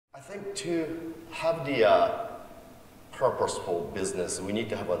think to have the purposeful business, we need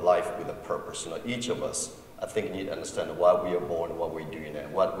to have a life with a purpose. You know, each of us, I think, need to understand why we are born, what we're doing,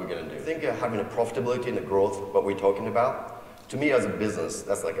 and what we're going to do. I think having a profitability and the growth, what we're talking about, to me as a business,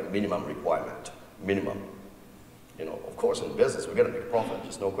 that's like a minimum requirement. Minimum. You know, of course, in business, we're going to make a profit.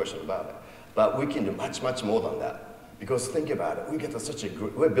 There's no question about it. But we can do much, much more than that. Because think about it, we get such a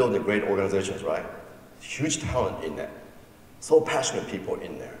we're building great organizations, right? Huge talent in there. So passionate people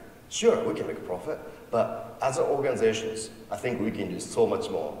in there. Sure, we can make a profit, but as organizations, I think we can do so much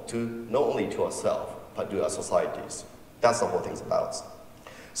more to not only to ourselves, but to our societies. That's the whole thing's about.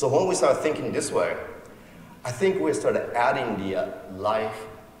 So when we start thinking this way, I think we started adding the life,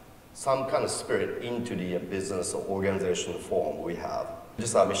 some kind of spirit into the business or organization form we have.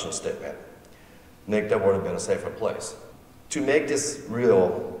 This is our mission statement. Make the world a better, safer place. To make this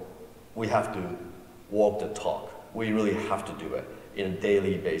real, we have to walk the talk. We really have to do it in a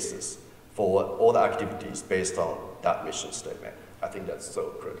daily basis for all the activities based on that mission statement. I think that's so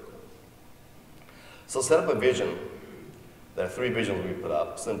critical. So set up a vision. There are 3 visions we put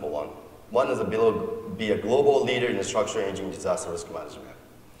up, simple one. One is be a global leader in the structural engineering disaster risk management.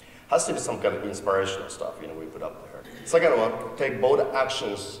 Has to be some kind of inspirational stuff, you know, we put up there. Second one, take bold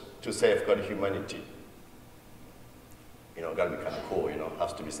actions to safeguard humanity. You know, gotta be kind of cool, you know,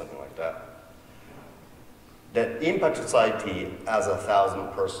 has to be something like that. That impact society as a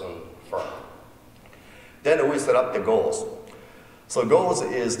 1,000-person firm. Then we set up the goals. So goals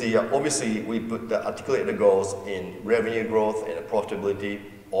is obviously we articulate the goals in revenue growth and profitability,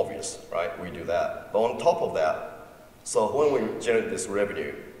 obvious, right? We do that. But on top of that, so when we generate this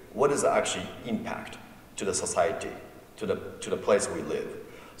revenue, what is the actual impact to the society, to the place we live?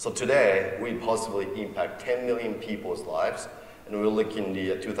 So today, we possibly impact 10 million people's lives, and we're looking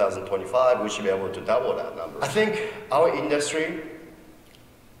at 2025, we should be able to double that number. I think our industry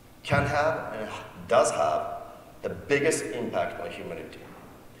can have, and does have, the biggest impact on humanity.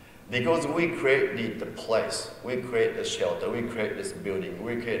 Because we create the place, we create the shelter, we create this building,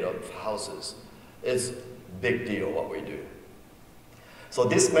 we create the houses. It's a big deal what we do. So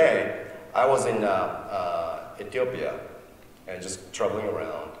this May, I was in Ethiopia and just traveling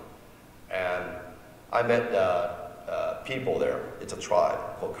around, and I met people there. It's a tribe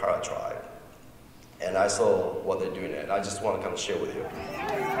called Kara tribe. And I saw what they're doing there, and I just want to kind of share with you.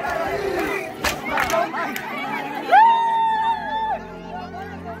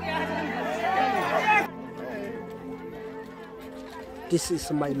 This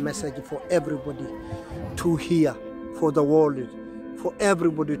is my message for everybody to hear, for the world, for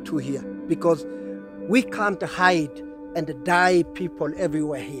everybody to hear, because we can't hide and die people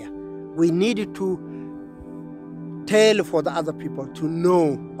everywhere here. We need to tell for the other people to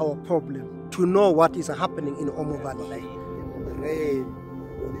know our problem, to know what is happening in Omo Valley. The rain,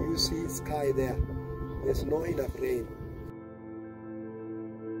 when you see sky there, there's not enough rain.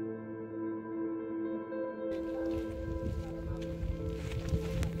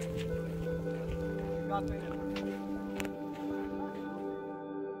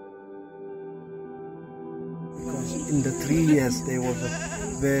 Because in the 3 years there was a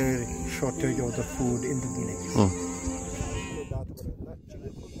very shortage of the food in the village.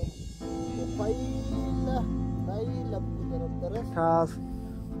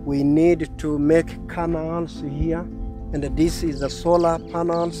 We need to make canals here, and this is the solar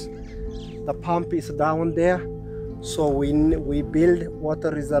panels. The pump is down there, so we build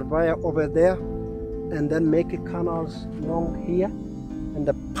water reservoir over there, and then make canals along here, and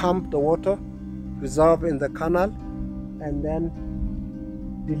pump the water, reserve in the canal, and then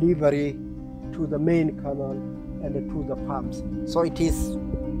delivery to the main canal and to the pumps. So it is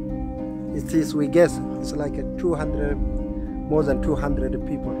we guess it's like more than 200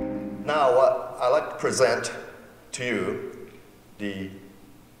 people. Now what I'd like to present to you the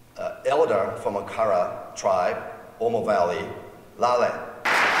elder from a Kara tribe, Omo Valley, Lale.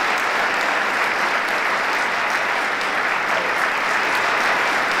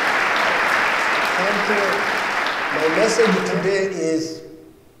 And my message today is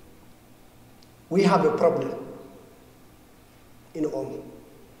we have a problem in Omo.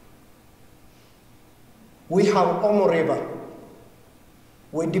 We have Omo River.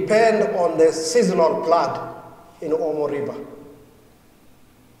 We depend on the seasonal flood in Omo River,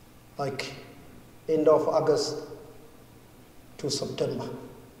 like end of August to September.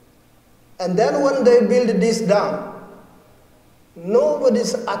 And then when they build this dam,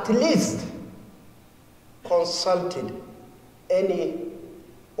 nobody's at least consulted any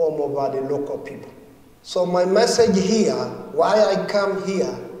Omo Valley local people. So my message here, why I come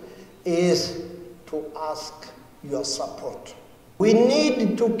here, is to ask your support. We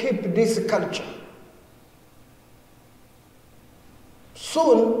need to keep this culture.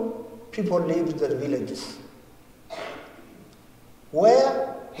 Soon, people leave the villages.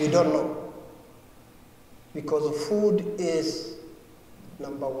 Where? We don't know. Because food is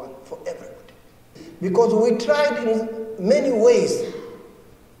number one for everybody. Because we tried in many ways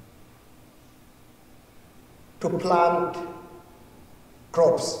to plant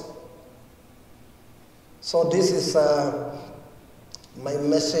crops. So this is my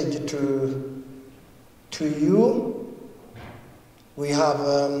message to you. We have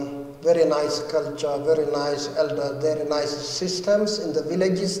very nice culture, very nice elders, very nice systems in the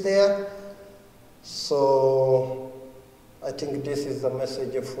villages there. So I think this is the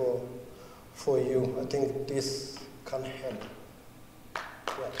message for you. I think this can help.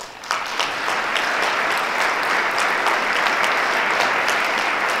 Yeah.